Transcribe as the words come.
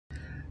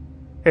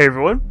Hey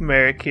everyone,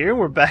 Merrick here.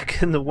 We're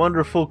back in the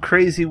wonderful,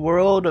 crazy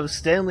world of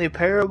Stanley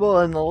Parable.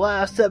 In the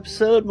last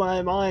episode,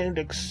 my mind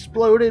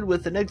exploded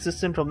with an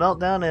existential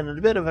meltdown and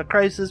a bit of a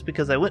crisis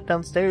because I went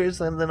downstairs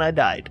and then I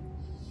died.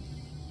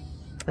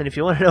 And if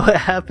you want to know what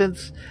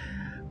happens,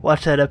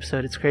 watch that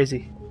episode. It's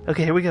crazy.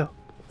 Okay, here we go.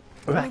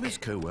 We're back. All of his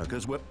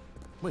co-workers were...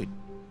 Wait,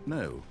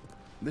 no.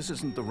 This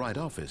isn't the right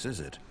office, is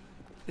it?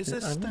 Is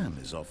this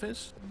Stanley's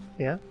office?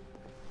 Yeah.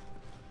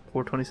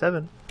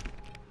 427.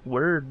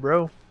 Word,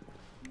 bro.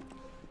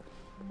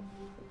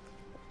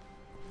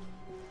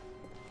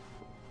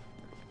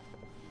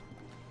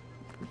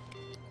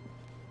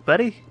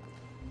 Buddy?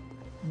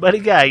 Buddy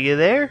guy, you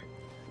there?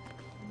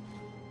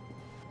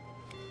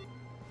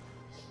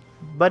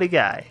 Buddy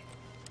guy.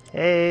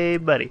 Hey,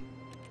 buddy.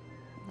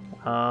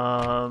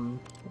 I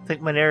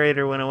think my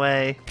narrator went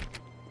away.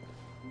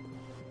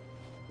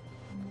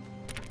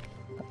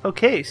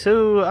 Okay,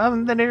 so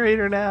I'm the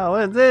narrator now,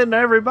 and then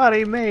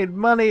everybody made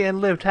money and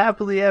lived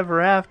happily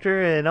ever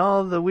after, and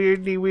all the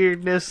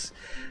weirdness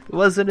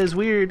wasn't as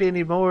weird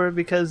anymore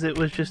because it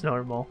was just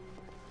normal.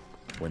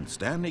 When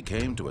Stanley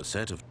came to a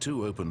set of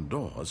 2 open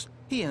doors,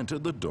 he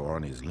entered the door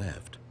on his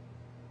left.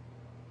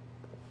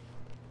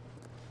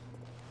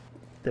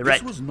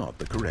 This was not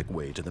the correct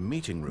way to the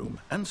meeting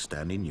room, and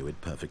Stanley knew it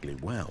perfectly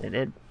well. It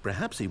did.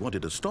 Perhaps he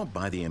wanted to stop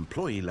by the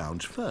employee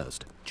lounge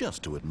first,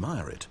 just to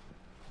admire it.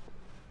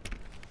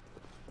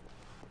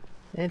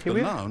 And here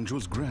The we are. lounge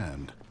was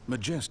grand,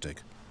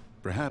 majestic,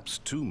 perhaps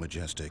too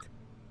majestic,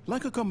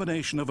 like a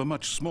combination of a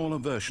much smaller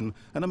version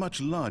and a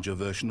much larger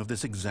version of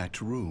this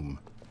exact room.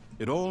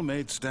 It all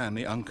made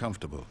Stanley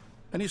uncomfortable,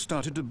 and he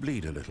started to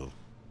bleed a little.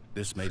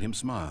 This made him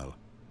smile.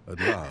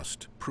 At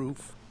last,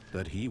 proof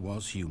that he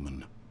was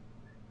human.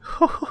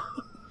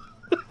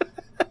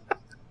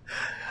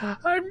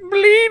 I'm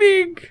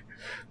bleeding!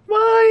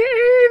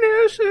 My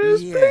anus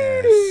is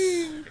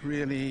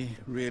bleeding!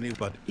 Really,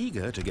 but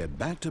eager to get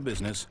back to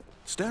business,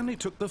 Stanley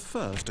took the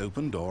first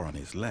open door on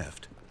his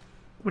left.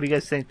 What do you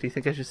guys think? Do you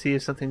think I should see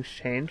if something's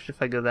changed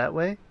if I go that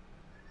way?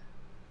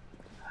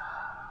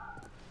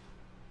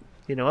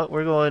 You know what?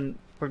 We're going.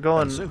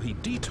 And so he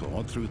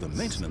detoured through the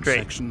maintenance straight.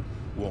 section,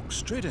 walked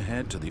straight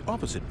ahead to the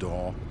opposite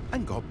door,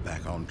 and got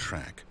back on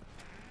track.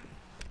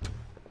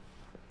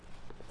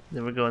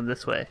 Then we're going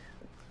this way.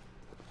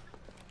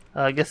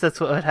 I guess that's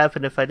what would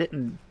happen if I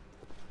didn't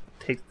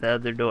take the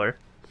other door.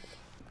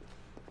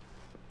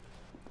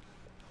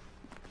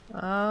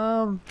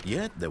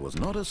 Yet there was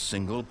not a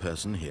single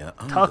person here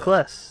either. Talk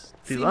less.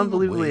 Do Feeling a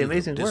unbelievably wave of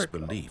amazing work.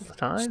 disbelief, All the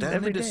time, Stanley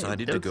every day,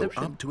 decided no to go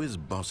exception. up to his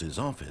boss's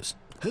office,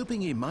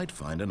 hoping he might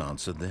find an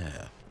answer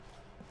there.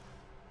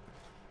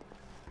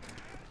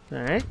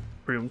 Alright,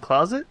 broom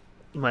closet,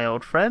 my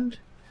old friend.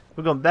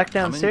 We're going back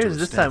Coming to downstairs. a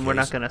This time we're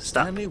not staircase, going to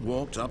stop. Stanley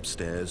walked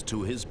upstairs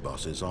to his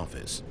boss's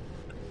office.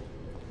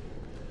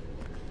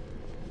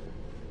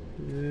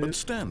 But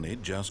Stanley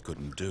just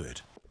couldn't do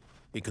it.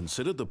 He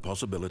considered the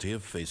possibility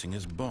of facing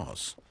his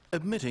boss,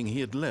 admitting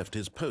he had left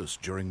his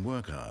post during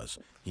work hours.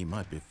 He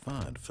might be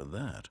fired for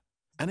that.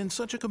 And in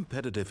such a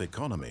competitive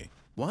economy,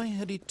 why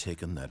had he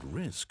taken that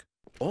risk?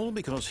 All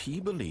because he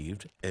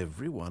believed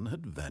everyone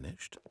had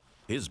vanished?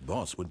 His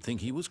boss would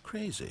think he was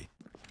crazy.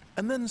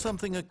 And then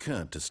something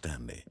occurred to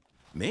Stanley.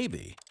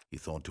 Maybe, he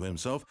thought to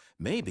himself,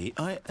 maybe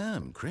I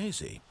am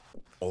crazy.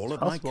 All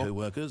of my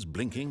co-workers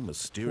blinking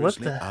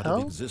mysteriously out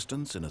of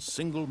existence in a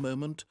single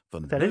moment for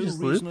no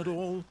reason at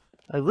all.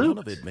 None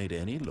of it made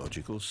any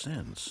logical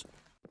sense.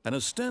 And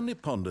as Stanley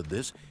pondered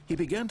this, he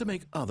began to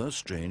make other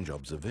strange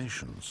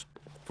observations.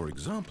 For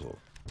example,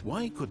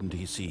 why couldn't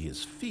he see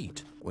his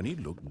feet when he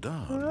looked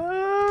down?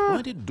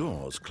 Why did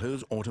doors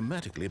close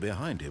automatically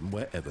behind him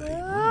wherever he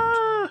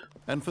went?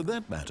 And for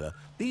that matter,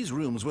 these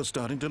rooms were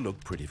starting to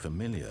look pretty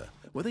familiar.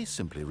 Were they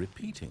simply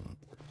repeating?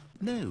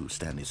 No,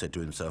 Stanley said to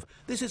himself,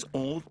 this is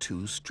all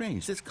too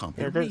strange. This can't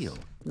be real.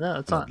 No,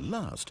 it's not. not. At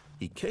last,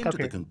 he came to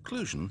the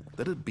conclusion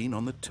that had been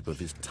on the tip of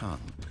his tongue.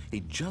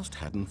 He just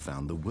hadn't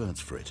found the words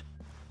for it.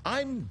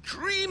 I'm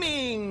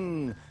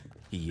dreaming,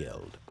 he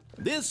yelled.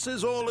 This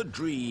is all a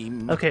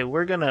dream. Okay,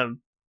 we're gonna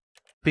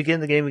begin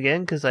the game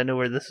again because I know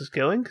where this is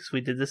going because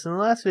we did this in the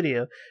last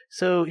video.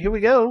 So here we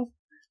go.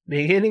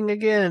 Beginning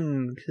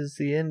again because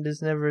the end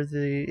is never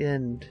the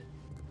end.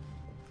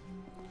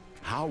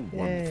 How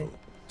wonderful.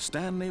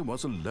 Stanley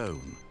was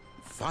alone.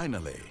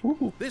 Finally.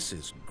 Ooh. This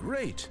is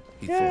great,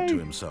 he thought to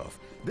himself.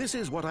 This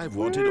is what I've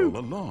wanted all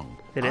along.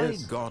 I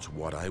got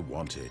what I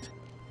wanted.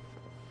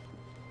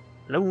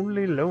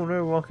 Lonely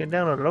loner walking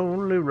down a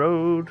lonely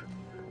road.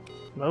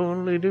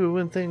 Lonely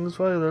doing things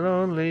while they're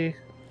lonely.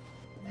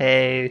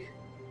 Hey.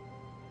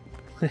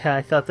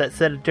 I thought that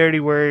said a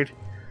dirty word.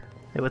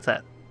 Hey, what's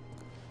that?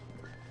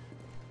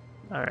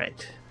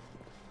 Alright.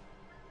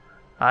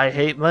 I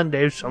hate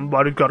Mondays.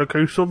 Somebody got a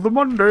case of the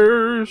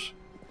Mondays.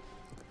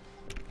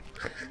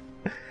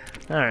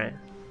 Alright.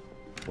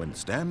 When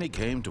Stanley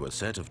came to a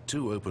set of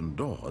 2 open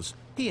doors,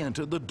 he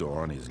entered the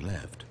door on his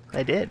left.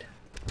 I did.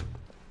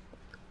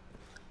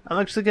 I'm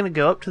actually going to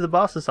go up to the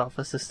boss's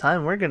office this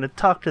time. We're going to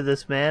talk to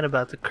this man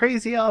about the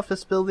crazy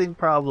office building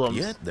problems.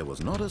 Yet there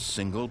was not a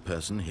single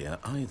person here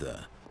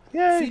either.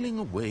 Yay. Feeling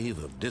a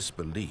wave of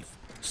disbelief,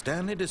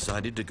 Stanley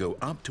decided to go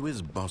up to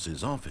his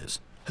boss's office.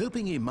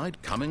 Hoping he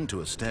might come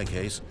to a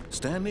staircase,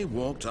 Stanley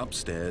walked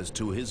upstairs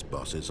to his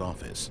boss's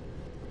office.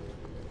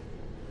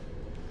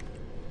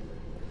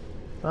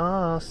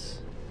 Boss.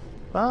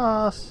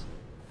 Boss.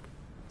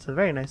 It's a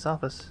very nice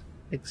office.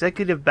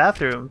 Executive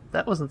bathroom.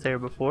 That wasn't there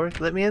before.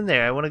 Let me in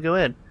there. I want to go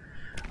in.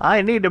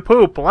 I need to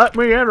poop. Let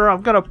me in or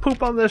I'm going to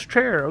poop on this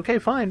chair. Okay,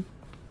 fine.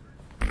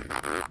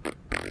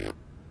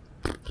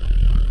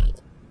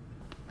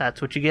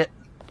 That's what you get.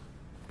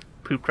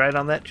 Pooped right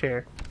on that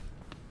chair.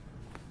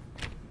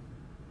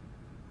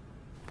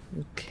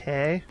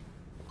 Okay.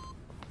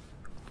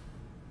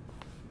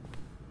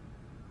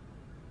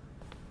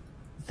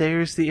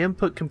 There's the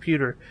input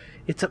computer.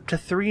 It's up to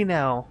 3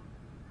 now.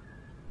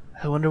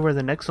 I wonder where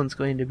the next one's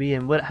going to be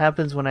and what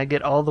happens when I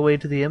get all the way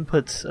to the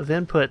inputs of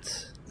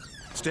inputs.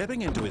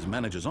 Stepping into his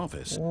manager's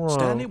office, Whoa.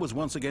 Stanley was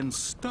once again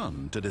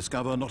stunned to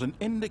discover not an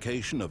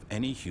indication of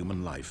any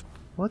human life.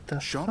 What the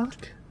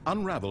Shocked, fuck?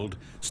 unraveled,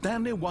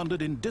 Stanley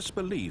wondered in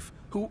disbelief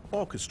who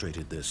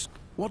orchestrated this.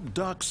 What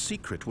dark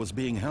secret was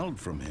being held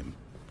from him?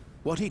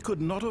 What he could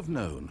not have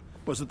known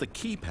was that the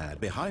keypad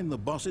behind the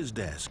boss's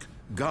desk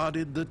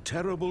guarded the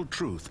terrible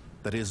truth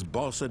that his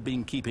boss had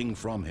been keeping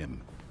from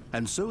him.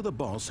 And so the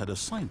boss had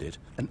assigned it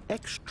an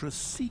extra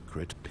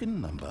secret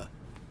PIN number,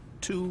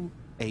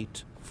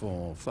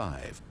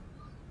 2845.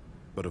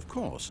 But of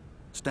course,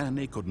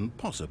 Stanley couldn't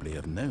possibly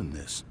have known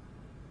this.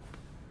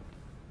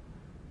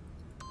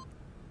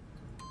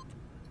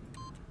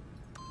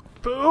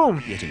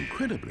 Boom! Yet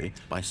incredibly,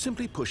 by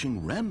simply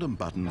pushing random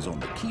buttons on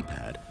the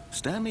keypad,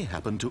 Stanley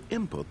happened to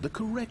input the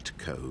correct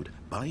code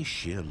by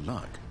sheer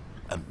luck.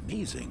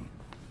 Amazing.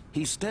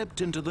 He stepped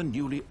into the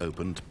newly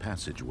opened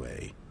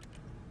passageway.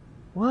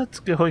 What's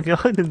going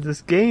on in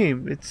this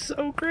game? It's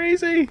so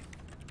crazy!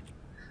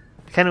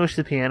 I kinda wish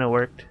the piano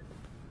worked.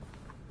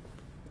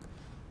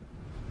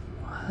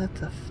 What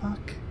the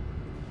fuck?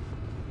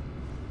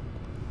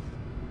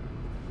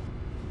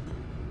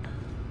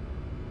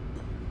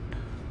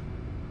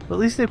 Well,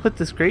 at least they put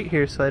this grate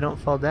here so I don't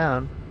fall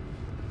down.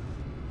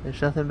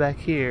 There's nothing back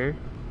here.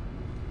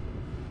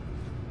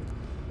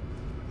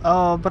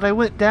 Oh, but I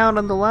went down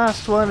on the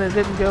last one and it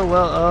didn't go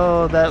well.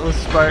 Oh, that was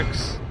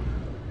sparks.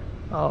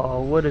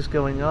 Oh, what is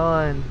going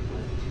on?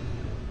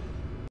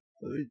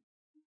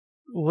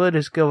 What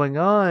is going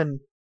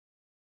on?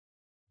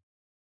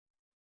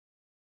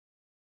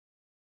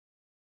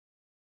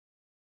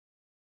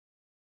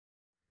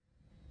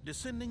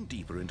 Descending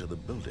deeper into the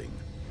building,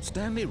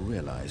 Stanley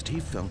realized he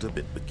felt a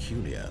bit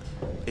peculiar.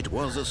 It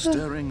was a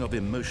stirring of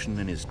emotion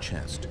in his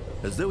chest,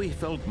 as though he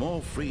felt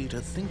more free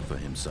to think for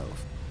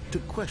himself, to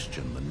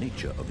question the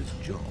nature of his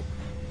job.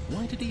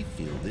 Why did he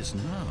feel this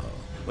now,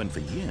 when for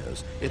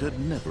years it had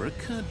never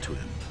occurred to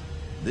him?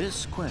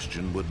 This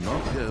question would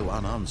not go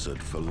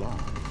unanswered for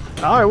long.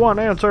 I want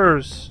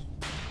answers!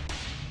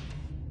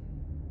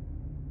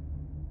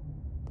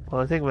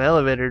 Well, I think my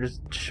elevator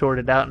just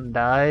shorted out and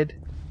died.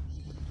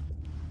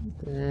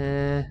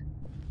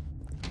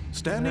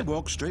 Stanley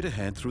walked straight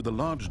ahead through the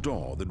large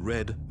door that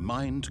read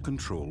Mind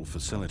Control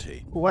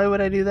Facility. Why would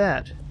I do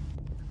that?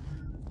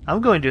 I'm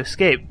going to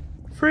escape.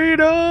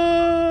 Freedom!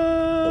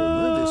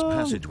 Although this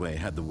passageway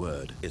had the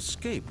word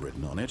escape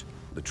written on it,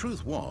 the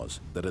truth was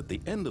that at the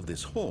end of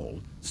this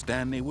hall,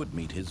 Stanley would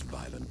meet his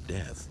violent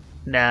death.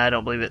 Nah, I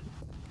don't believe it.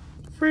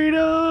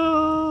 Freedom!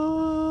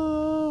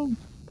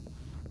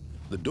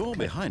 The door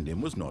behind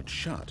him was not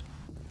shut.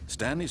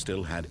 Stanley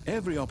still had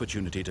every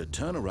opportunity to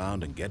turn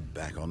around and get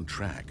back on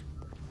track.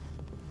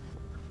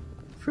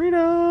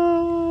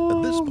 Freedom!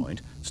 At this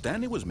point,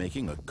 Stanley was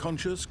making a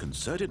conscious,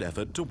 concerted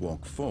effort to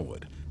walk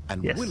forward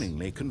and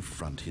willingly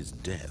confront his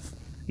death.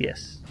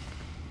 Yes.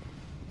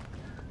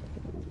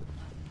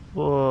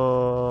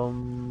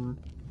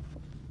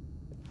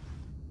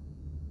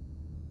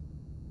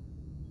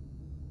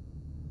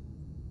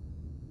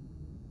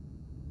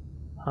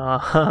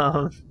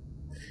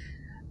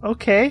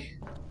 Okay.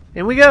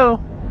 In we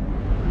go.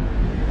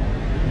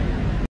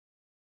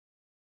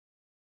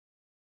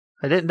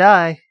 I didn't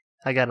die.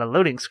 I got a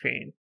loading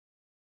screen.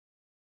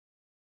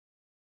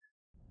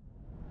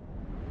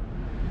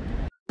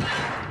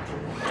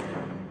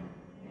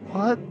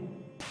 What?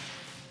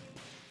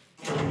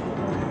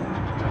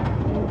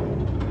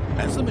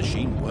 As the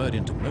machine whirred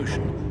into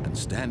motion and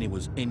Stanley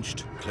was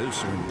inched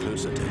closer and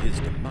closer to his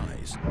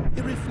demise,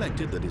 he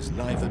reflected that his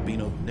life had been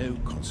of no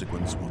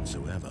consequence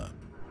whatsoever.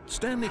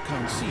 Stanley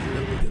can't see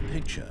the bigger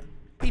picture.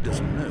 He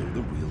doesn't know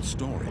the real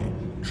story,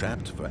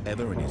 trapped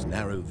forever in his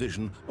narrow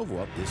vision of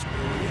what this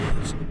world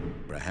is.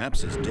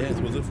 Perhaps his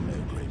death was of no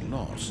great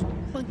loss,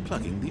 like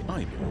plucking the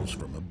eyeballs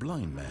from a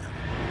blind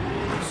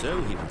man. So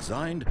he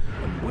resigned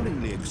and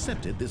willingly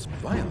accepted this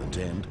violent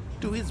end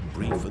to his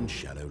brief and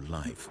shallow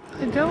life.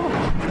 I don't.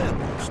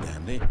 Farewell,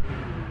 Stanley.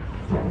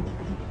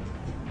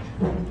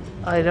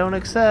 I don't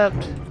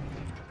accept.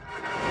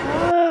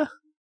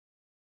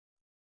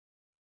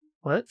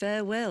 What?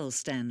 "Farewell,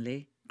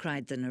 Stanley,"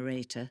 cried the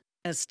narrator,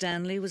 as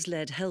Stanley was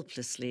led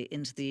helplessly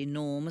into the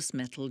enormous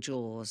metal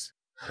jaws.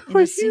 In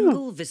a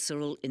single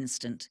visceral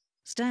instant,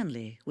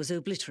 Stanley was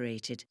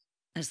obliterated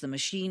as the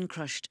machine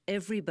crushed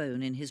every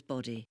bone in his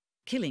body,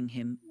 killing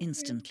him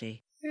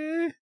instantly.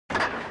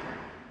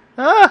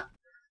 Ah!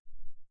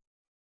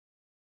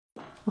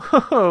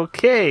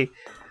 Okay.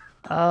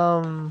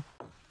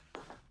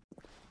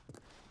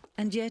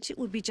 And yet it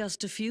would be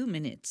just a few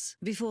minutes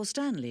before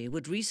Stanley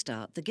would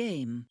restart the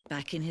game,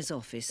 back in his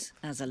office,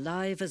 as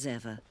alive as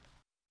ever.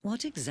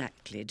 What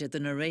exactly did the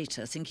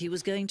narrator think he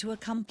was going to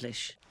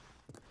accomplish?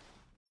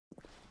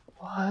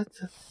 What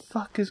the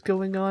fuck is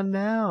going on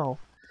now?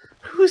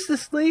 Who's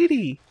this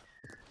lady?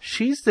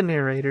 She's the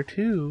narrator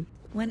too.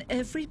 When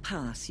every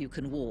path you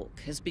can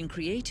walk has been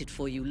created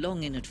for you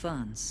long in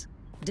advance,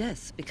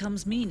 death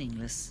becomes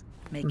meaningless,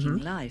 making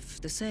life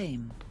the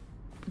same.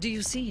 Do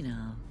you see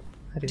now?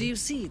 Do you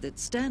see that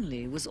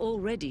Stanley was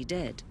already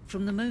dead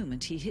from the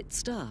moment he hit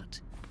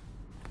start?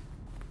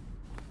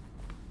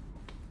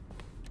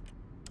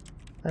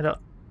 I don't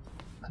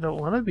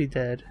want to be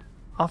dead.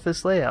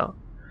 Office layout.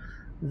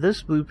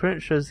 This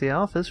blueprint shows the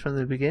office from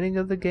the beginning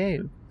of the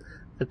game.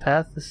 The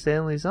path to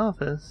Stanley's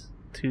office,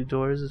 2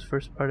 doors as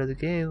first part of the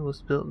game,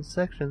 was built in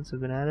sections, have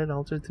been added and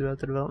altered throughout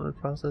the development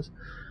process.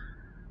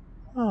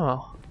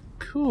 Oh,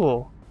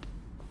 cool.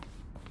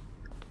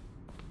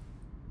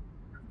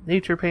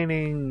 Nature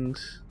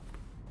paintings.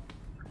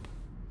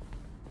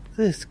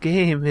 This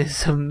game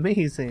is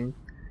amazing.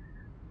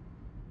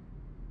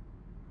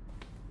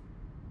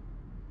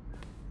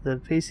 The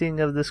pacing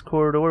of this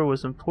corridor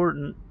was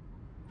important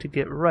to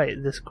get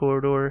right. This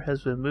corridor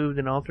has been moved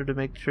and altered to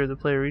make sure the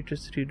player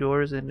reaches the 2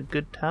 doors in a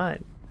good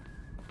time.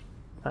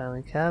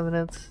 Filing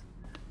cabinets.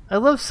 I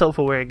love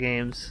self-aware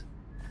games.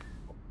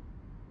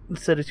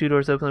 Instead of 2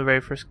 doors open, the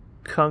very first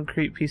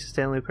concrete piece of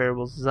Stanley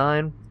Parable's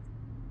design.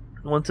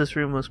 Once this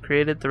room was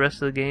created, the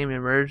rest of the game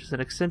emerged as an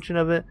extension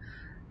of it,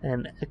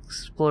 and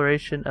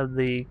exploration of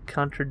the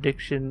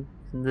contradiction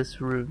in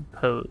this room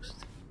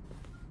posed.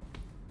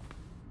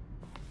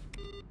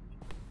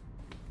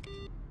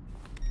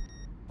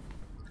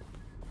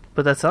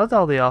 But that's not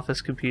all the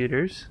office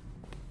computers.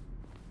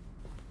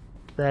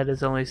 That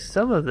is only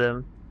some of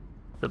them.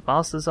 The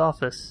boss's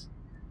office.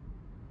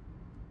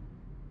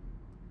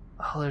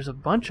 Oh, there's a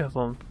bunch of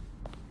them.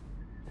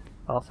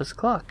 Office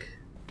clock.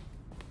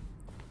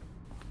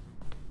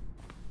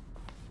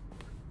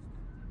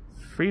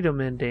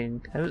 Freedom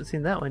ending. I haven't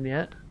seen that one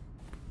yet.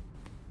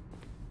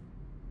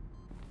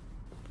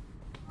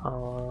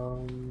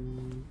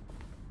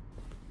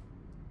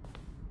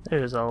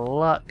 There's a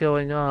lot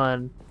going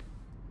on.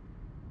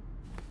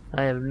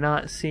 I have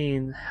not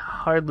seen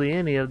hardly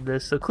any of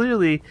this, so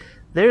clearly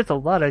there's a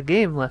lot of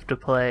game left to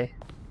play.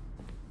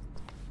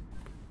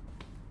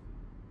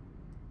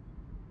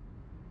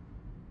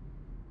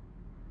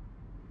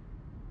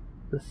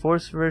 The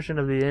forced version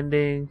of the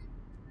ending.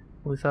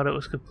 We thought it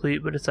was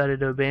complete, but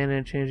decided to abandon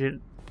and change it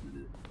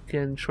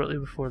again shortly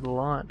before the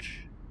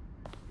launch.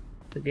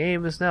 The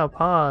game is now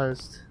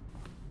paused.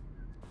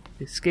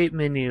 The escape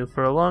menu.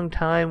 For a long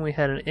time, we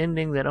had an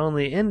ending that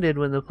only ended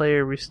when the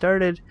player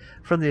restarted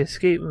from the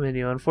escape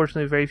menu.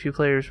 Unfortunately, very few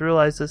players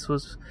realized this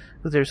was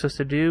what they were supposed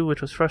to do,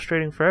 which was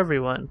frustrating for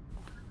everyone.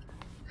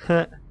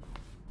 I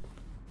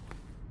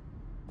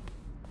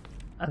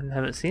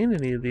haven't seen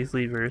any of these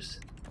levers.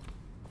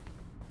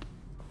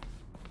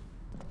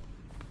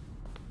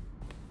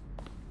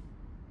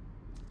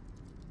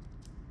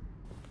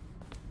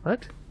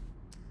 What?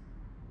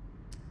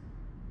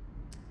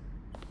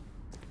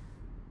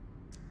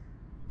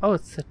 Oh,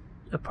 it's the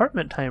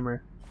apartment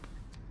timer.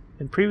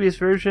 In previous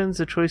versions,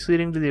 the choice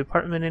leading to the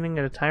apartment ending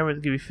at a timer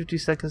would give you 50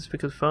 seconds to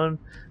pick up the phone.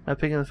 Not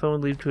picking the phone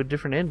would lead to a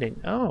different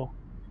ending. Oh.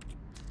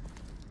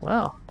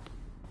 Wow.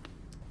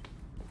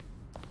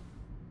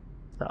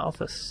 The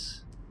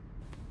office.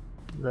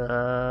 The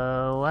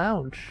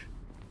lounge.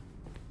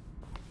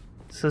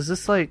 So is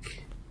this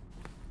like...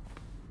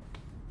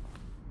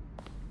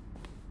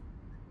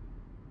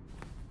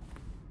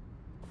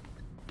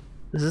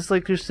 Is this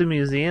like just a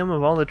museum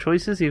of all the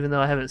choices, even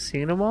though I haven't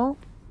seen them all?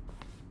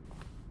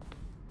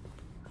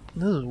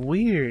 This is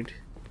weird.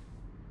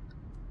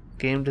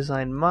 Game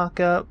design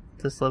mock-up.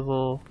 This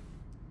level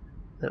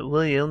that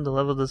William, the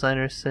level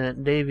designer,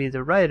 sent Davey,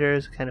 the writer,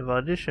 as a kind of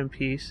audition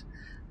piece.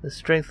 The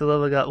strength of the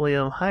level got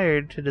William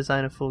hired to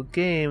design a full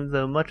game,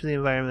 though much of the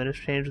environment has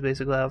changed. The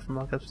basic layout for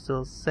mock-up is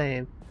still the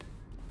same.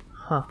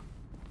 Huh.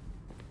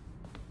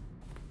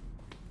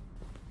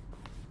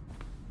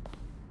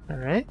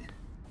 Alright.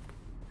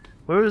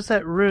 Where was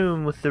that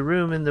room with the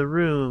room in the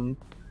room?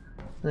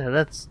 Yeah,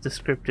 that's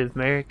descriptive,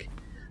 Merrick.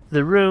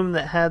 The room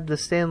that had the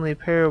Stanley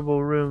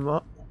Parable room.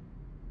 Oh.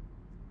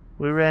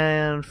 We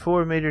ran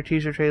 4 major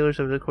teaser trailers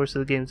over the course of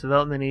the game's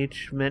development,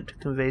 each meant to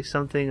convey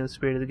something in the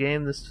spirit of the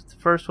game. This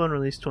first one,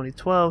 released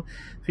 2012,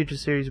 features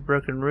a series of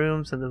broken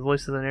rooms and the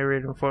voice of the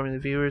narrator informing the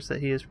viewers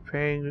that he is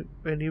preparing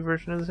a new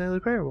version of the Stanley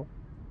Parable.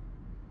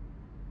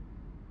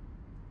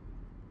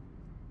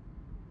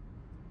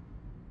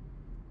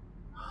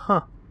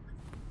 Huh.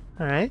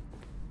 Alright.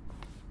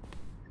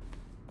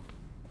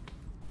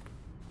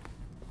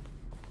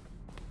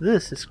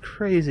 This is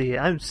crazy.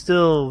 I'm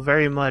still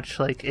very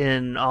much like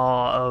in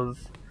awe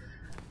of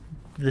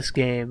this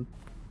game.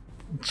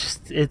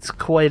 It's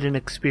quite an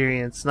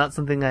experience. Not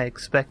something I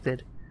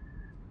expected.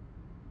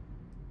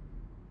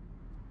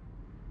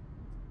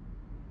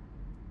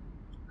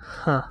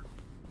 Huh.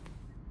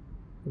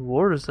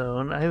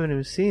 Warzone? I haven't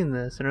even seen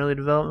this. In early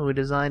development, we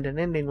designed an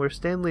ending where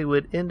Stanley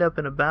would end up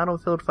in a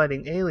battlefield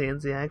fighting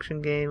aliens. The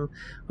action game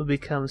would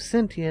become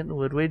sentient and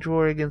would wage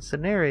war against the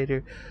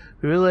narrator.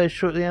 We realized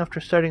shortly after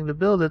starting to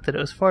build it that it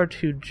was far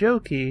too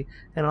jokey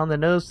and on the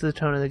nose to the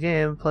tone of the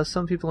game, plus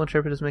some people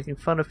interpret it as making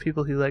fun of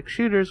people who like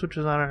shooters, which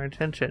was not our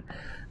intention.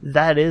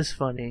 That is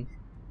funny.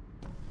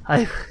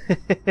 I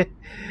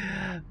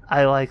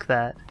like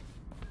that.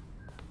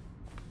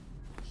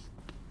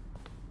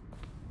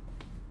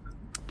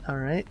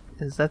 Alright,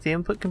 is that the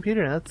input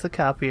computer? That's the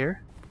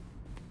copier.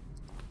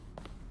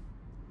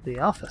 The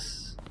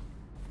office.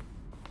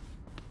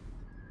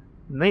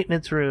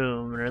 Maintenance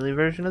room, an early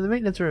version of the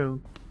maintenance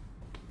room.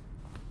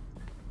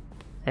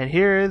 And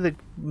here are the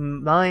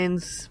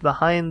minds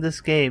behind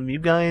this game. You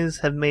guys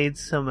have made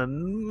some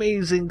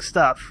amazing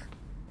stuff.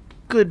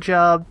 Good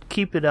job,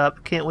 keep it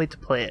up, can't wait to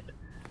play it.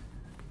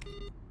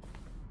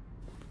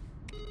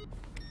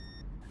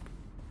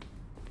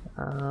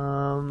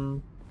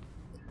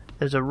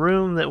 There's a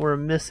room that we're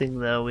missing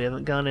though. We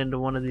haven't gone into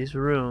one of these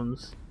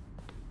rooms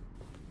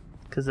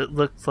because it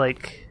looks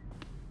like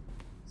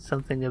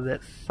something a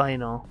bit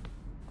final.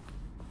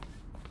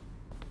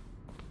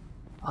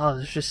 Oh,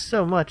 there's just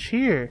so much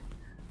here.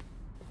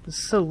 There's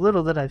so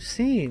little that I've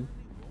seen.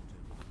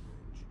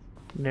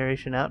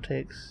 Narration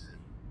outtakes.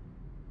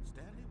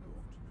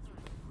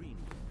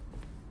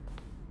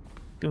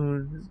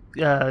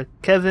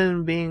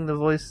 Kevin being the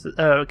voice,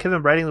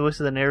 Kevin writing the voice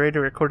of the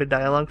narrator, recorded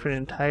dialogue for an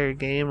entire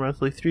game,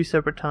 roughly 3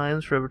 separate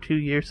times for over 2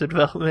 years of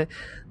development.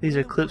 These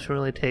are clips from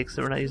early takes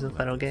that were not used in the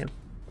final game.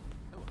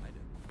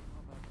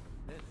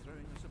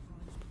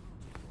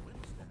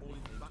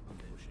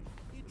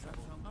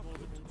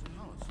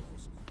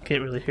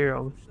 Can't really hear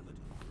them.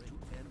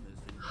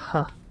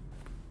 Huh.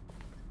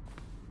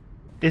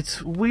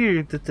 It's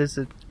weird that there's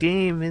a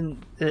game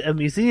in a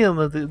museum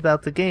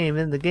about the game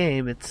in the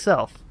game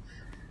itself.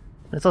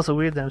 It's also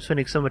weird that I'm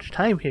spending so much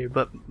time here,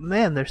 but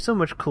man, there's so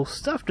much cool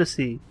stuff to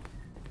see.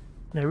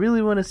 And I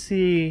really want to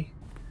see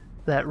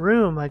that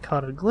room I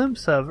caught a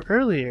glimpse of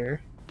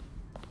earlier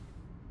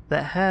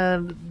that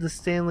had the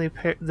Stanley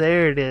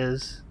there it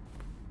is.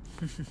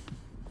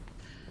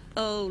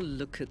 Oh,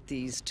 look at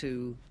these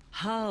two.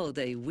 How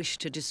they wish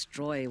to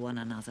destroy one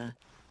another.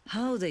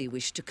 How they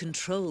wish to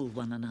control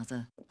one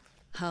another.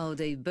 How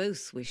they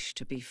both wish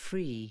to be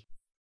free.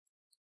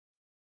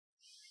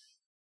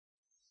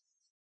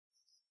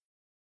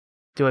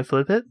 Do I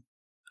flip it?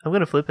 I'm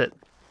gonna flip it.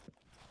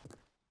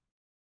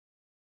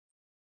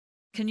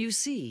 Can you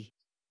see?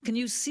 Can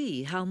you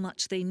see how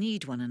much they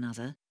need one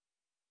another?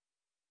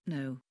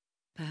 No,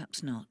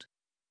 perhaps not.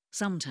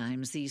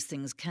 Sometimes these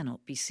things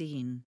cannot be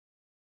seen.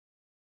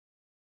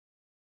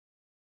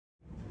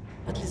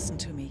 But listen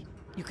to me.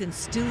 You can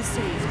still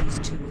save these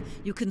two.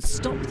 You can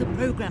stop the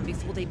program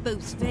before they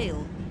both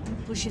fail.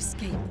 Push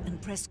escape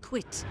and press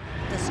quit.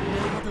 There's no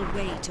other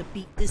way to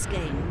beat this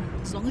game.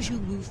 As long as you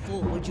move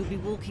forward, you'll be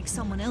walking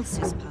someone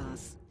else's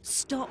path.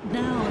 Stop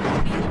now and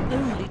it'll be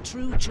your only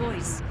true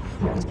choice.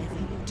 Whatever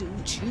you do,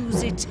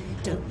 choose it.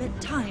 Don't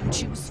let time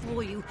choose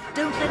for you.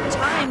 Don't let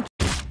time...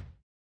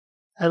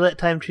 I let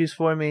time choose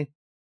for me.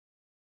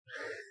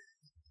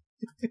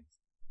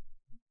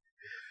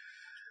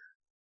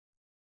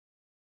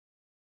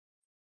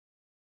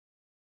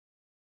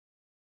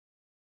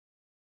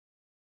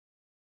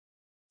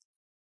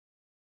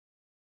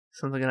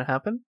 Something gonna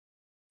happen?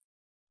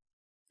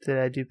 Did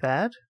I do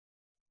bad?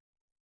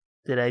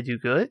 Did I do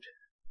good?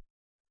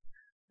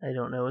 I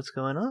don't know what's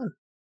going on.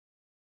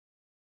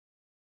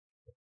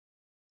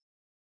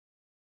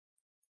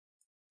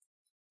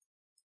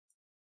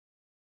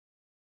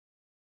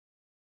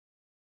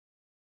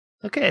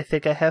 Okay, I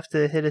think I have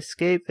to hit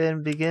escape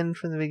and begin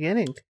from the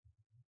beginning.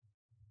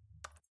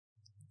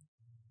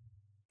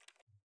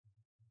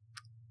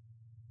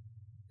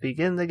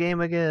 Begin the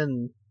game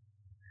again.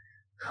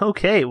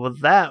 Okay, well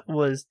that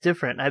was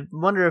different. I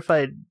wonder if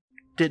I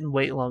didn't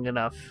wait long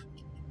enough.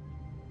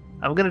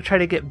 I'm gonna try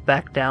to get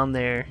back down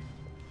there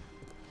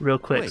real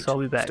quick, so I'll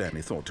be back.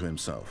 Stanley thought to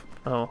himself.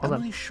 Oh, hold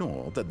on. Am I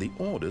sure that the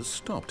orders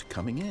stopped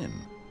coming in?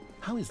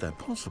 How is that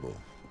possible?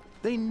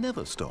 They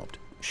never stopped.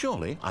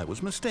 Surely I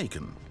was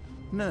mistaken.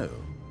 No,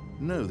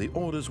 the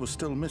orders were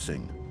still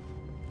missing.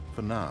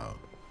 For now.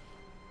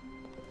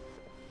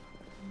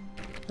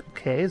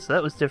 Okay, so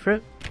that was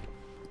different.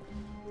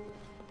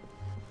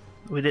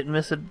 We didn't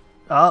miss it.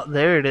 Oh,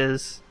 there it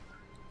is.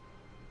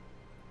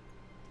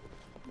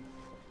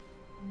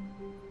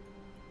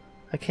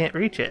 I can't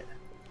reach it.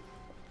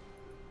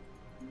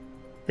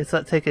 It's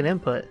not taking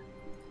input.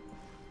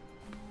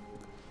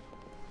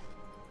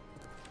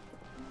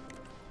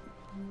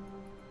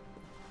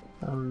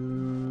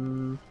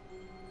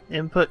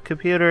 Input,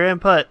 computer,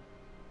 input.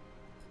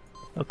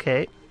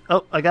 Okay.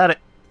 Oh, I got it.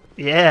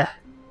 Yeah.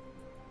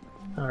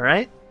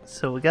 Alright.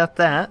 so we got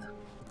that.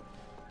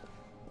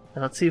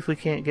 Now let's see if we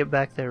can't get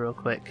back there real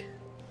quick.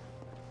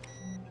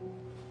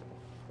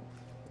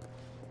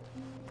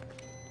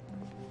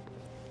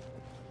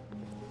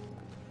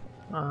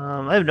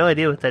 I have no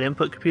idea what that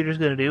input computer is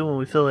going to do when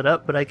we fill it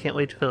up, but I can't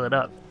wait to fill it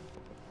up.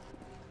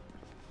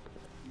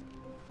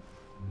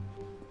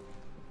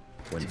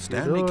 When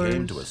Stanley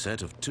came to a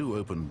set of 2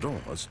 open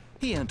doors,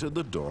 he entered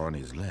the door on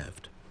his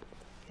left.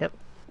 Yep.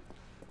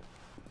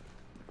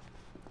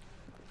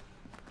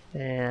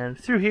 And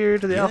through here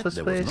to the office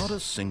there space. was not a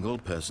single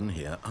person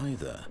here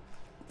either.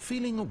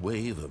 Feeling a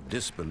wave of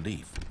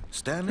disbelief,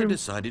 Stanley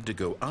decided to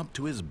go up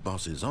to his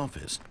boss's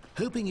office.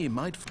 Hoping he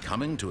might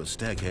coming to a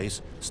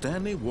staircase,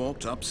 Stanley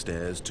walked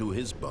upstairs to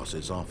his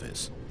boss's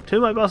office.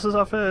 To my boss's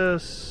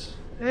office!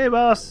 Hey,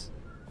 boss!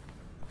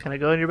 Can I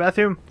go in your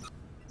bathroom?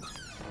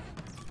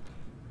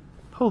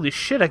 Holy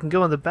shit, I can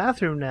go in the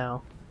bathroom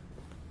now.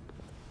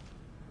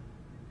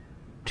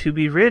 To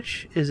be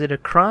rich, is it a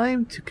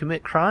crime? To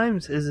commit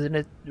crimes, isn't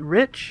it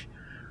rich?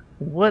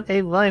 What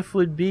a life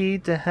would be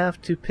to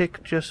have to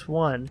pick just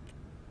one.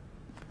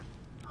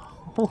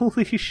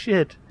 Holy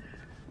shit.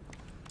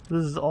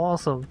 This is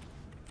awesome.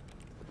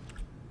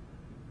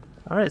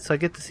 Alright, so I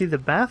get to see the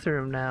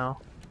bathroom now.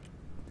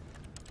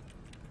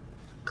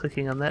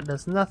 Clicking on that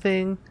does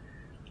nothing.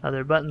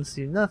 Other buttons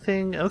do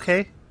nothing.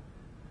 Okay.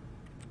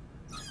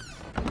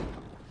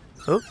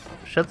 Oh,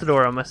 shut the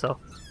door on myself.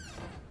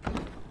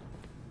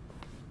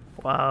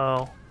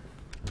 Wow.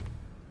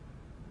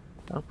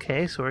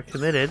 Okay, so we're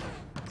committed.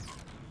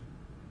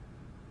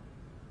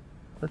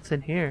 What's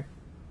in here?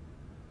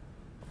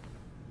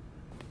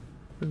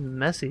 This is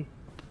messy.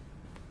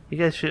 You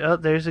guys should... Oh,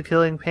 there's a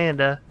killing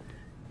panda.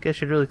 You guys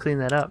should really clean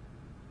that up.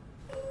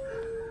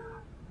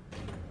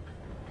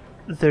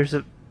 There's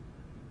a...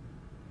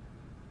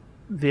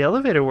 The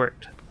elevator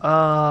worked. But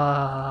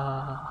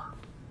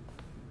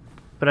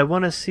I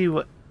want to see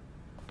what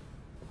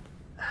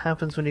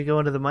happens when you go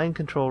into the mind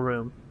control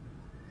room.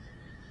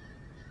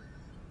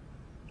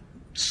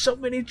 So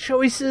many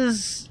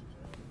choices!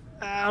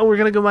 We're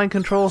gonna go mind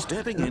control.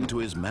 Stepping into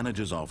his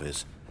manager's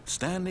office,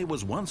 Stanley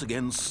was once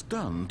again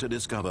stunned to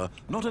discover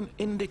not an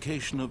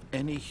indication of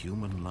any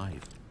human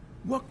life.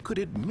 What could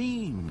it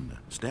mean?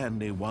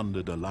 Stanley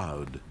wondered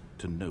aloud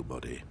to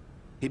nobody.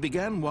 He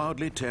began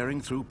wildly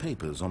tearing through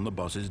papers on the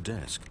boss's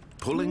desk,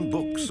 pulling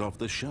books off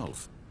the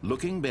shelf,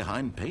 looking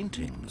behind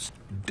paintings,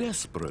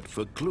 desperate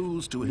for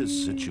clues to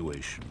his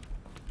situation.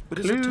 But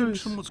his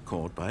attention was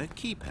caught by a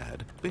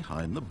keypad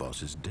behind the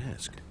boss's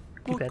desk.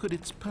 What could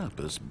its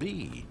purpose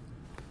be?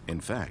 In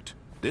fact,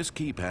 this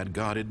keypad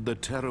guarded the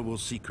terrible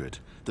secret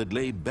that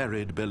lay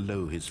buried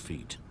below his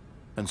feet.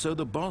 And so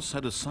the boss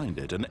had assigned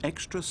it an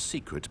extra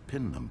secret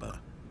PIN number,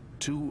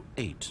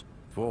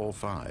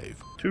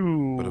 2845.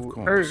 But of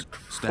course,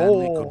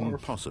 Stanley couldn't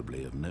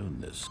possibly have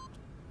known this.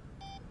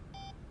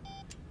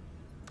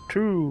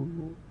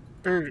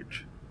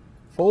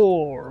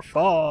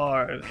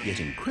 2845. Yet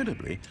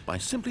incredibly, by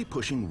simply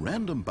pushing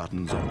random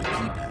buttons on the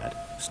keypad,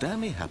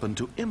 Stanley happened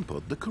to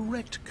input the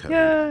correct code.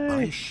 Yay!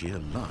 By sheer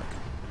luck.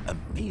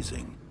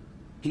 Amazing.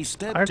 He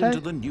stepped into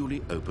the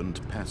newly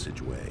opened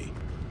passageway.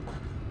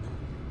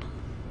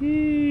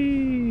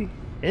 Yee.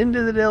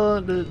 Into the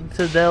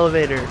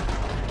elevator.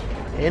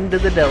 Into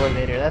the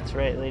elevator. That's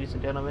right, ladies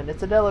and gentlemen.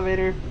 It's an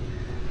elevator.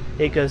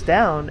 It goes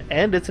down,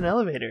 and it's an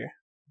elevator.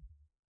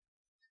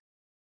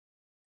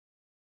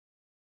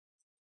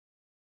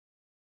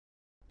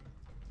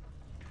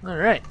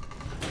 Alright.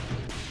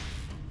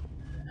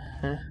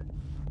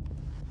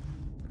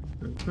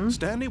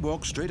 Stanley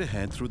walked straight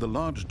ahead through the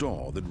large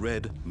door that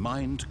read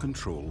Mind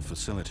Control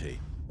Facility.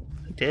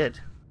 I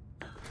did.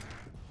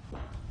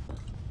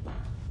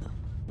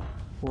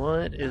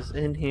 What is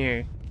in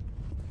here?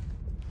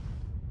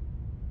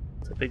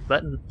 It's a big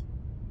button.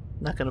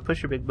 I'm not gonna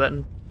push your big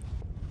button.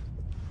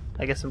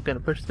 I guess I'm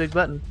gonna push the big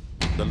button.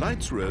 The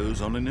lights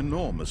rose on an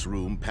enormous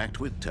room packed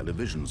with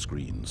television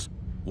screens.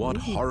 What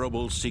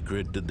horrible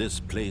secret did this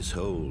place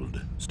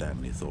hold?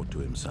 Stanley thought to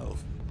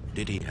himself.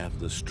 Did he have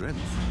the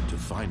strength to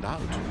find out?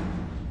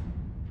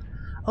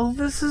 Oh,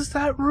 this is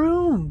that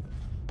room!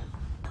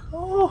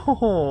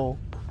 Oh!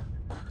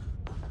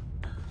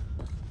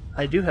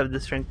 I do have the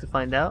strength to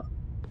find out.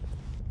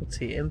 Let's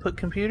see, input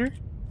computer?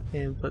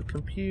 Input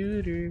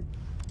computer.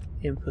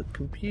 Input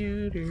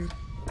computer.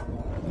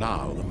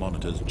 Now the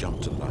monitors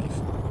jumped to life,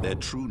 their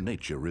true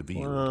nature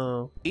revealed.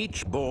 Whoa.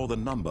 Each bore the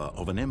number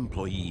of an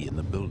employee in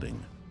the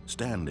building,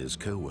 Stanley's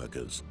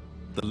co-workers.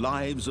 The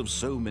lives of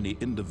so many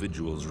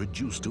individuals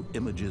reduced to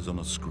images on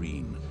a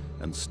screen,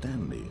 and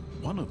Stanley,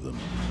 one of them,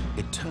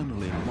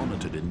 eternally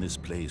monitored in this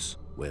place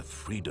where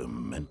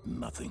freedom meant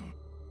nothing.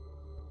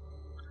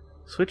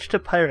 Switch to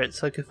pirate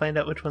so I can find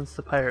out which one's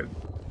the pirate.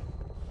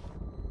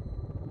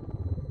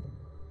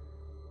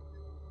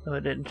 Oh,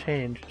 it didn't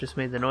change. It just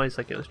made the noise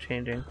like it was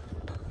changing.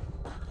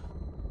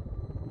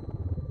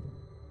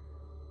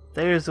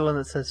 There's the one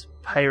that says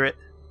pirate.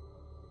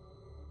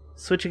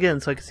 Switch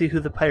again so I can see who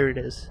the pirate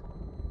is.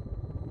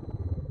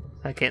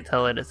 I can't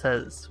tell what it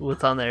says,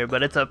 what's on there,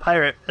 but it's a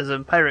pirate, as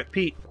in Pirate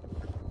Pete.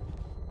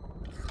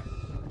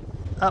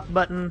 Up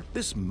button.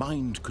 This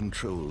mind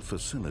control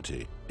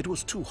facility, it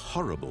was too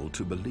horrible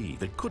to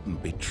believe. It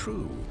couldn't be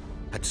true.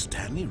 Had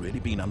Stanley really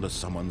been under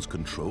someone's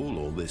control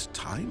all this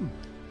time?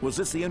 Was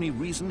this the only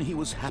reason he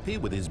was happy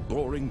with his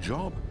boring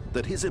job?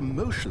 That his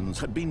emotions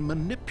had been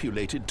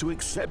manipulated to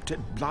accept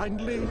it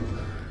blindly?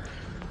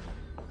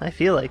 I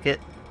feel like it.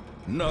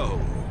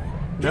 No.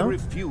 No? He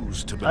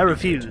refused to believe I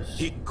refuse. it.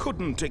 He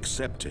couldn't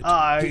accept it.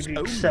 I His own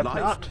accept life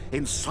not.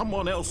 in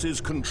someone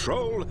else's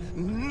control?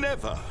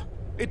 Never.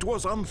 It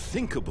was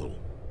unthinkable.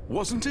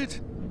 Wasn't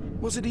it?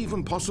 Was it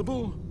even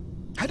possible?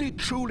 Had he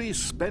truly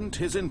spent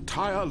his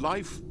entire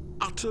life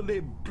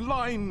utterly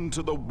blind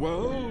to the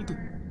world?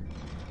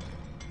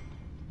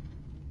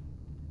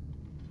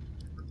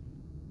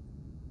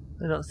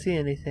 I don't see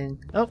anything.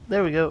 Oh,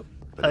 there we go.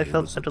 But I here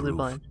felt was the utterly proof.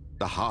 blind.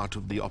 The heart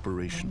of the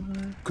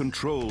operation.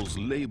 Controls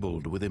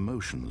labeled with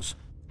emotions.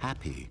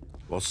 Happy,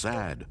 or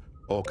sad,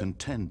 or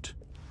content.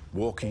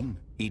 Walking,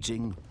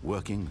 eating,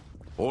 working.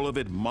 All of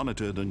it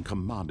monitored and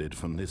commanded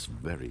from this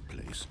very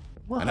place.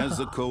 Wow. And as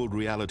the cold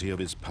reality of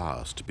his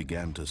past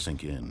began to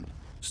sink in,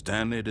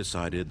 Stanley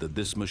decided that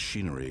this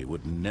machinery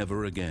would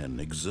never again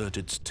exert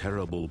its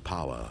terrible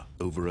power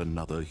over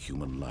another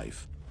human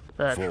life.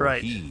 That's For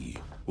right. he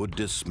would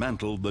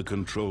dismantle the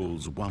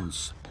controls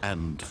once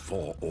and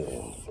for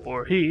all.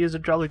 For he is a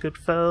jolly good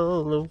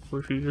fellow.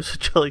 For he is a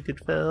jolly good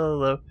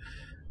fellow.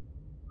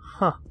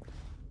 Huh.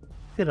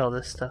 Look at all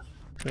this stuff.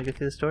 Can I get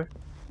through this door?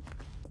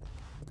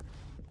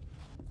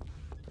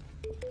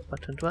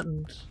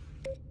 Buttons.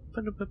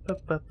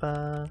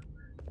 Ba-da-ba-ba-ba-ba.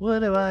 What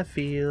do I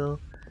feel?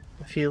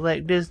 I feel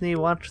like Disney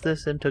watched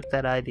this and took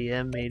that idea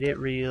and made it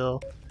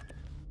real.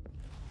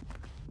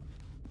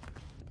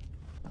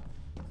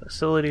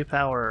 Facility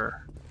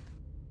power.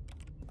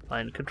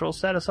 Mind control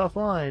status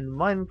offline.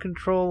 Mind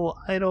control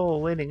idle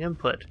awaiting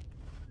input.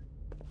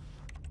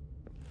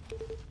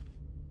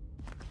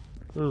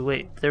 Ooh,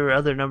 wait. There were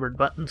other numbered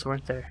buttons,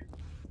 weren't there?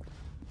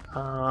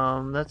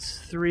 That's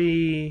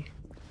 3.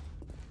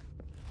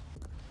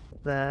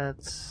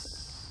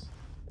 That's...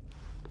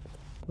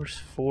 Where's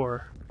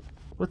 4?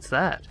 What's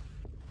that?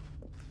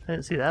 I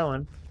didn't see that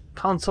one.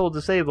 Console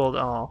disabled.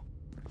 Oh.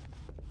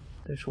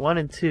 There's 1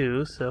 and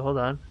 2, so hold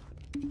on.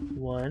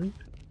 1,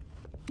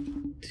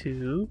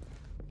 2.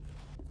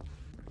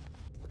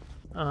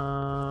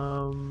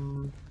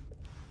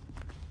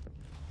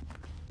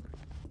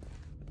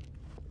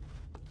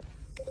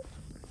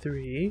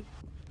 3.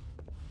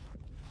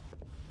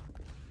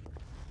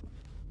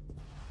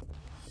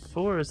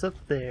 4 is up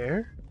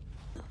there.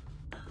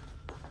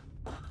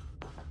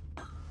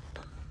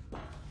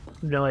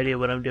 No idea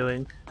what I'm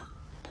doing.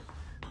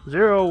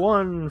 0,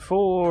 1,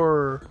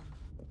 4,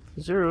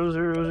 0,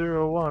 0,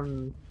 0,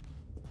 1.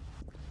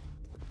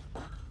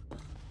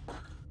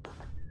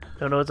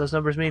 Don't know what those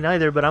numbers mean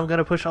either, but I'm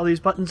gonna push all these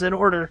buttons in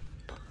order.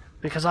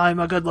 Because I'm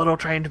a good little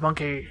trained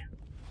monkey.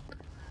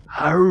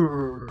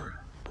 Arrgh.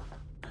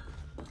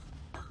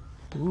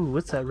 Ooh,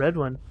 what's that red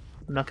one?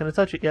 I'm not gonna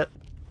touch it yet.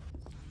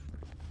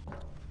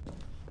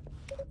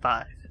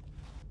 5.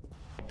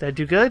 Did I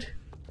do good?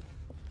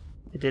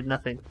 It did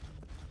nothing.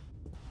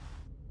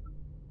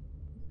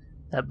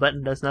 That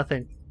button does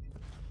nothing.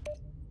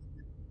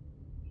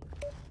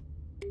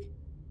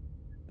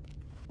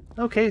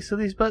 Okay, so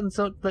these buttons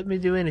don't let me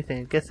do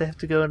anything. Guess I have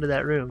to go into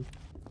that room.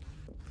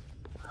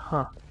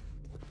 Huh.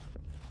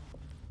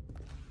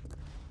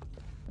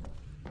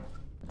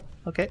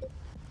 Okay.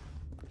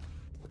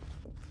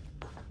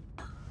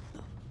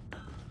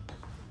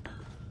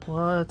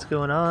 What's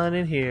going on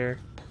in here?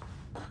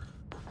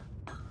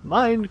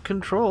 Mind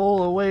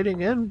control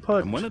awaiting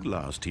input. And when at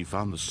last he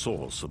found the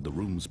source of the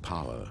room's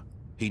power,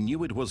 he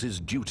knew it was his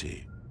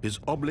duty, his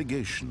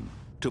obligation,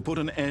 to put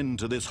an end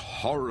to this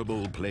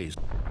horrible place.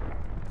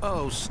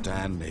 Oh,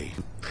 Stanley,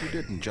 you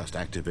didn't just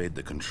activate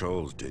the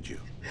controls, did you?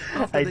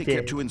 After they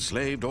kept you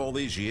enslaved all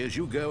these years,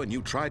 you go and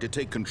you try to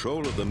take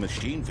control of the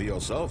machine for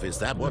yourself. Is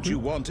that what you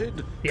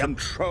wanted? Yep.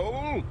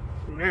 Control?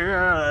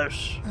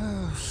 Yes.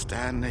 Oh,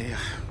 Stanley,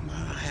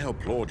 I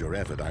applaud your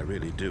effort, I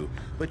really do.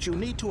 But you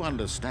need to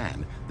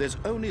understand, there's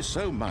only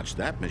so much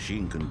that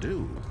machine can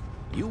do.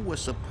 You were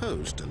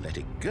supposed to let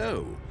it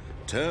go,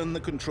 turn the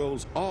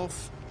controls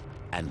off,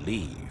 and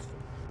leave.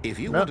 If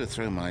you want to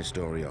throw my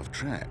story off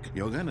track,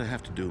 you're going to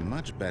have to do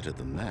much better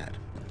than that.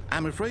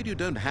 I'm afraid you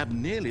don't have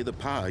nearly the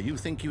power you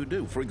think you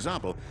do. For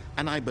example,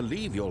 and I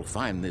believe you'll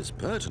find this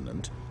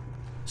pertinent,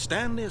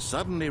 Stanley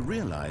suddenly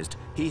realized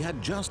he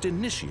had just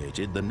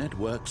initiated the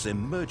network's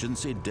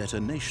emergency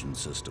detonation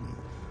system.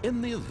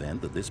 In the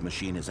event that this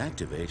machine is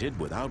activated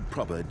without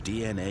proper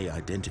DNA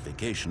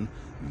identification,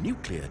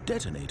 nuclear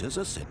detonators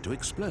are set to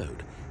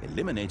explode,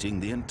 eliminating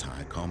the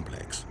entire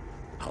complex.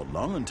 How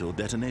long until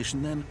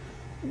detonation then?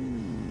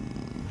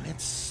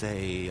 Let's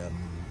say,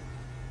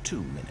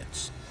 2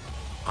 minutes.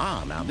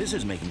 Ah, now this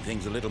is making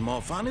things a little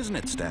more fun, isn't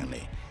it,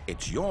 Stanley?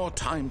 It's your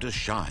time to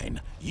shine.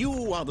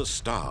 You are the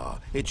star.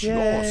 It's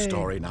your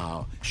story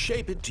now.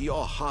 Shape it to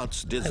your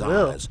heart's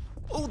desires.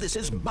 Oh, this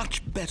is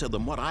much better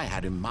than what I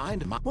had in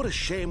mind. What a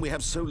shame we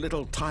have so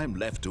little time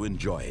left to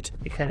enjoy it.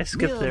 You kind of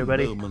skipped there,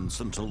 buddy. Moments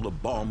until the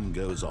bomb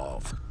goes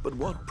off. But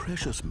what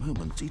precious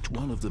moments each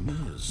one of them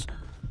is.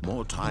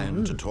 More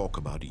time to talk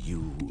about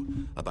you,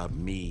 about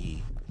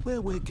me, where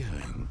we're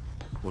going,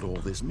 what all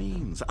this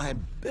means. I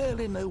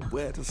barely know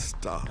where to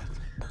start.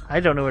 I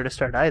don't know where to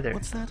start either.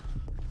 What's that?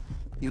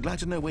 You'd like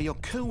to know where your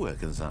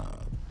co-workers are?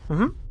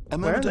 Mm-hmm. A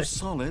moment of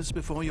solace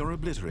before you're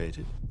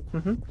obliterated?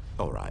 Mm-hmm.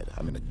 All right,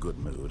 I'm in a good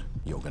mood.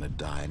 You're gonna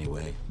die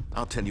anyway.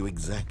 I'll tell you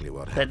exactly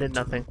what happened. That did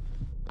nothing.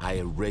 I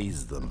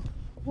erased them.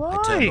 Why?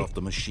 I turned off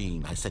the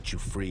machine. I set you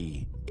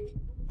free.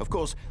 Of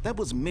course, that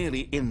was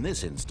merely in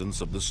this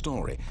instance of the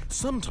story.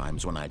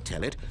 Sometimes when I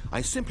tell it,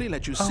 I simply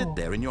let you sit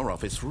there in your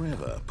office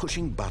forever,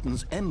 pushing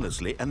buttons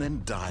endlessly and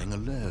then dying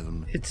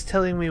alone. It's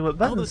telling me what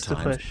buttons to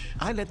Other times, push.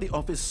 I let the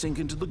office sink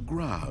into the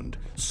ground,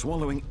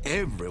 swallowing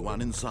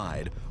everyone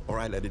inside, or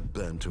I let it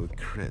burn to a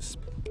crisp.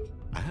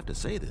 I have to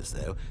say this,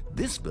 though,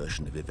 this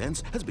version of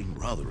events has been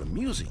rather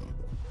amusing.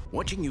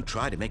 Watching you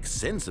try to make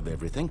sense of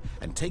everything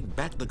and take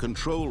back the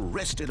control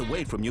wrested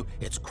away from you,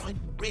 it's quite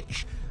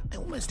rich. I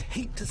almost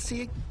hate to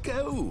see it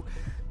go.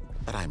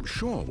 But I'm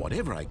sure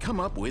whatever I come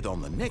up with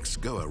on the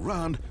next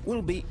go-around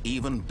will be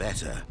even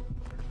better.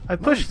 I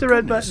pushed the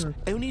red button.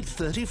 Only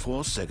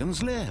 34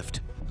 seconds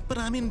left. But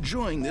I'm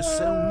enjoying this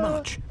so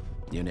much.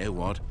 You know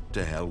what?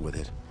 To hell with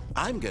it.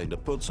 I'm going to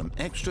put some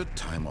extra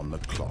time on the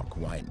clock.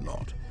 Why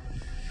not?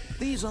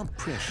 These are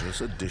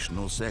precious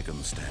additional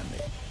seconds, Stanley.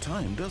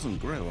 Time doesn't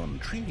grow on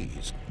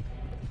trees.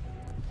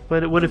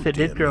 But what if it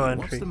did grow on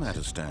What's trees? the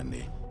matter,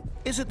 Stanley?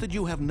 Is it that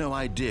you have no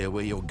idea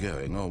where you're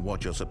going or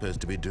what you're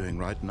supposed to be doing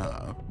right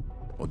now?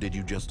 Or did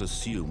you just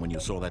assume when you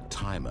saw that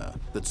timer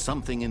that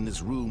something in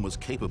this room was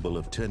capable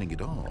of turning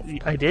it off?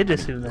 I did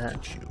assume Look that.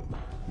 at you,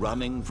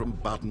 running from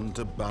button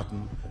to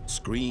button,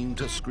 screen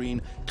to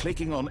screen,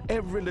 clicking on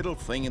every little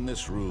thing in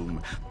this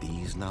room.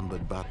 These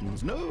numbered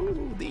buttons, no,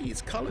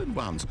 these colored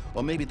ones,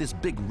 or maybe this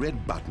big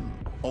red button,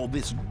 or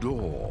this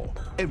door.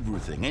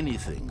 Everything,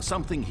 anything,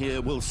 something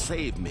here will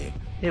save me.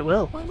 It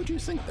will. Why would you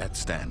think that,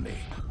 Stanley?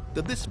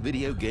 That this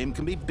video game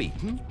can be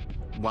beaten?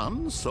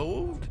 Won?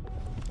 Solved?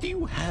 Do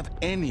you have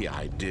any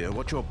idea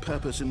what your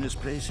purpose in this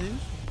place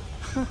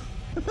is?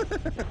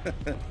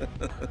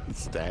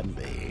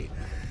 Stanley,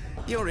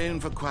 you're in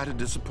for quite a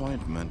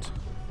disappointment.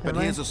 But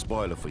here's a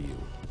spoiler for you.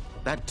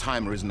 That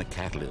timer isn't a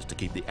catalyst to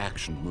keep the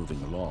action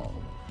moving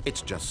along.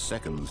 It's just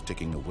seconds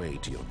ticking away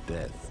to your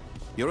death.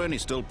 You're only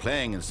still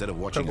playing instead of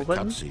watching a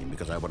cutscene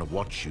because I want to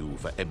watch you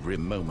for every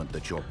moment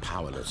that you're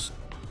powerless.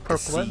 To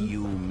see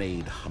you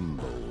made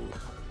humble.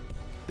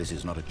 This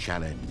is not a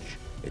challenge.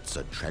 It's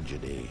a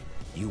tragedy.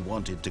 You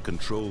wanted to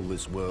control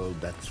this world,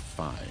 that's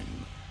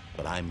fine.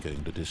 But I'm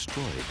going to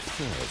destroy it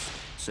first,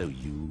 so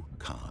you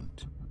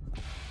can't.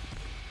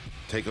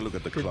 Take a look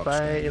at the clock.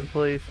 Goodbye,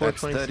 employee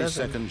 427. That's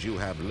 30 seconds you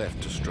have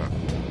left to struggle.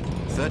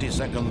 30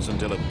 seconds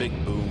until a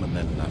big boom and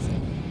then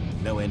nothing.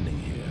 No ending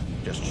here,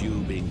 just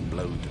you being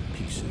blown to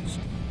pieces.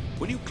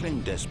 Will you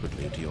cling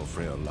desperately to your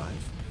frail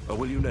life, or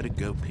will you let it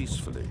go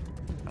peacefully?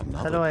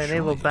 How do I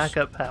enable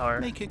backup power?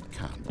 Make it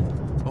count,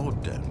 or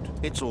don't.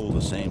 It's all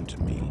the same to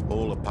me,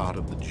 all a part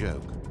of the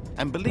joke.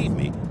 And believe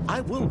me, I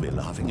will be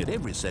laughing at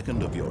every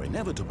second of your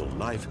inevitable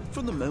life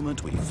from the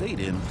moment we fade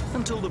in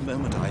until the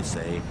moment I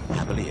say,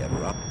 happily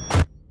ever up.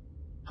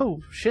 Oh,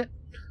 shit.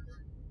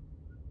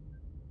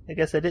 I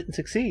guess I didn't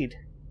succeed.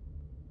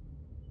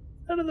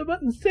 None of the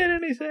buttons did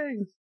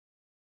anything!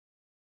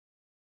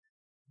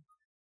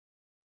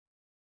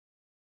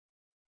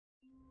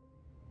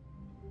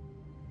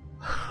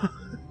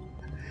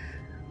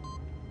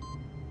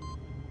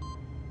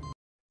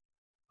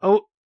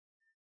 Oh,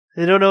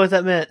 they don't know what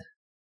that meant.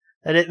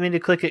 I didn't mean to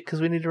click it because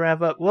we need to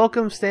wrap up.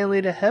 Welcome,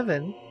 Stanley, to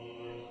heaven.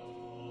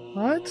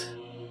 What?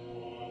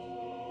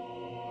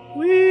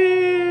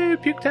 Whee!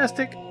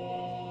 Puke-tastic.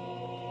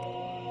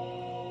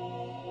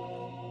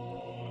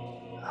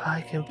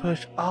 I can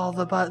push all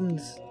the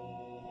buttons.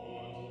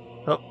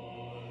 Oh,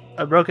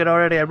 I broke it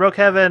already. I broke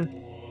heaven.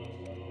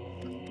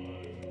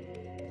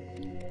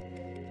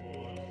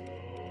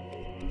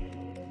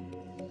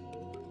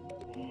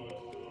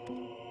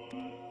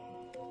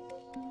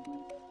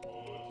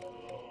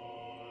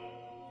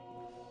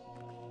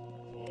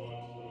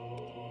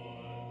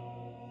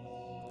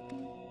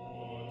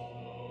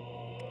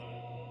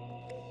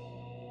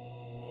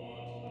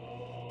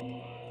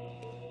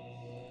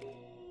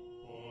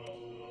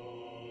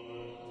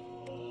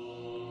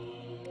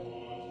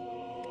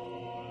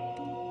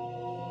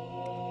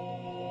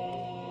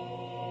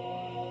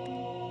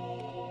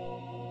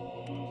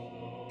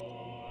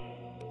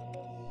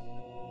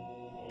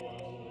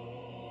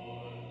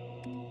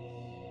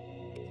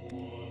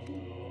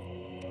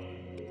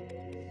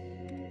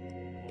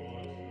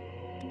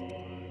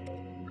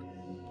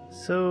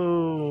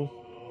 So,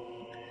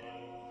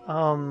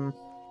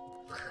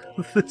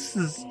 this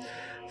is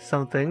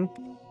something.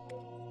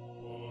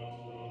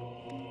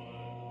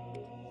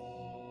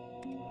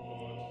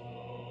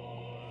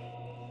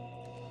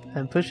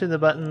 I'm pushing the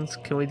buttons.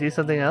 Can we do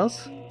something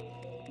else?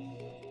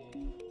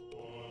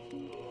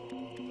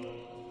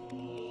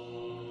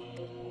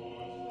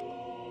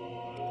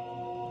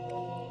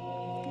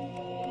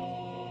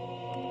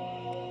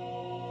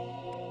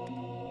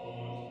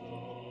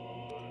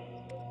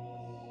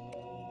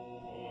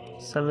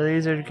 Some of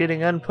these are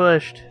getting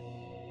unpushed.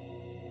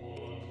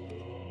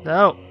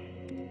 No.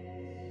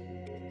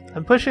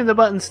 I'm pushing the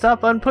button.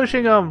 Stop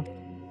unpushing them.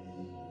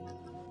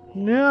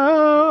 No.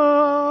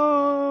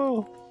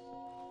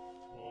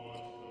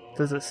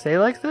 Does it stay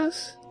like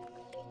this?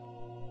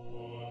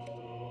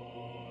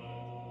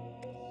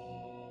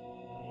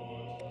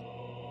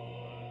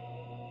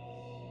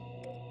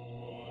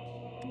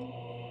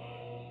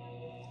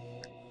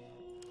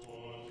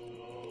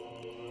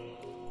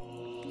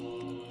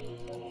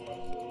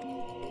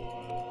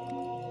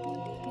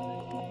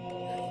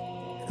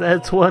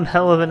 That's one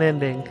hell of an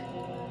ending.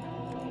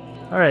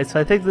 Alright, so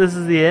I think this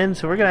is the end,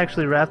 so we're going to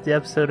actually wrap the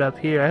episode up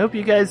here. I hope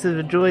you guys have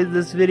enjoyed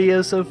this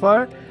video so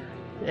far,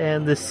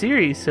 and the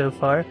series so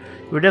far.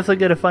 We're definitely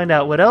going to find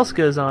out what else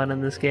goes on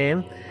in this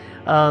game.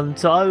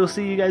 So I will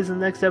see you guys in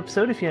the next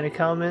episode. If you have any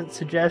comments,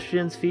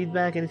 suggestions,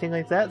 feedback, anything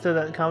like that, throw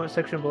that in the comment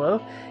section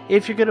below.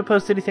 If you're going to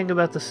post anything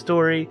about the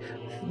story,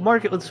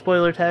 mark it with a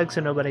spoiler tag so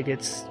nobody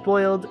gets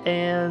spoiled,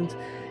 and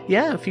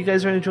yeah, if you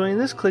guys are enjoying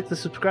this, click the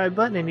subscribe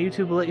button and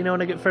YouTube will let you know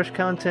when I get fresh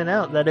content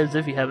out. That is,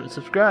 if you haven't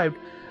subscribed.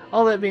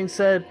 All that being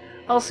said,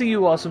 I'll see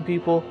you awesome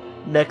people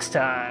next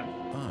time.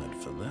 Hard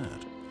for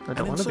that. I don't and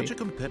in want to such be. a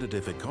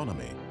competitive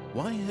economy,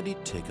 why had he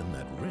taken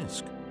that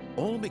risk?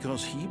 All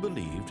because he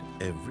believed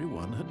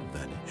everyone had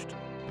vanished.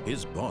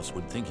 His boss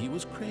would think he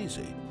was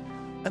crazy.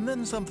 And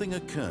then something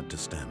occurred to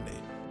Stanley.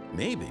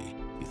 Maybe,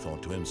 he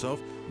thought to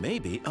himself,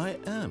 maybe I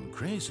am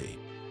crazy.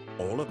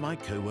 All of my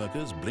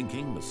co-workers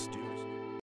blinking mysterious.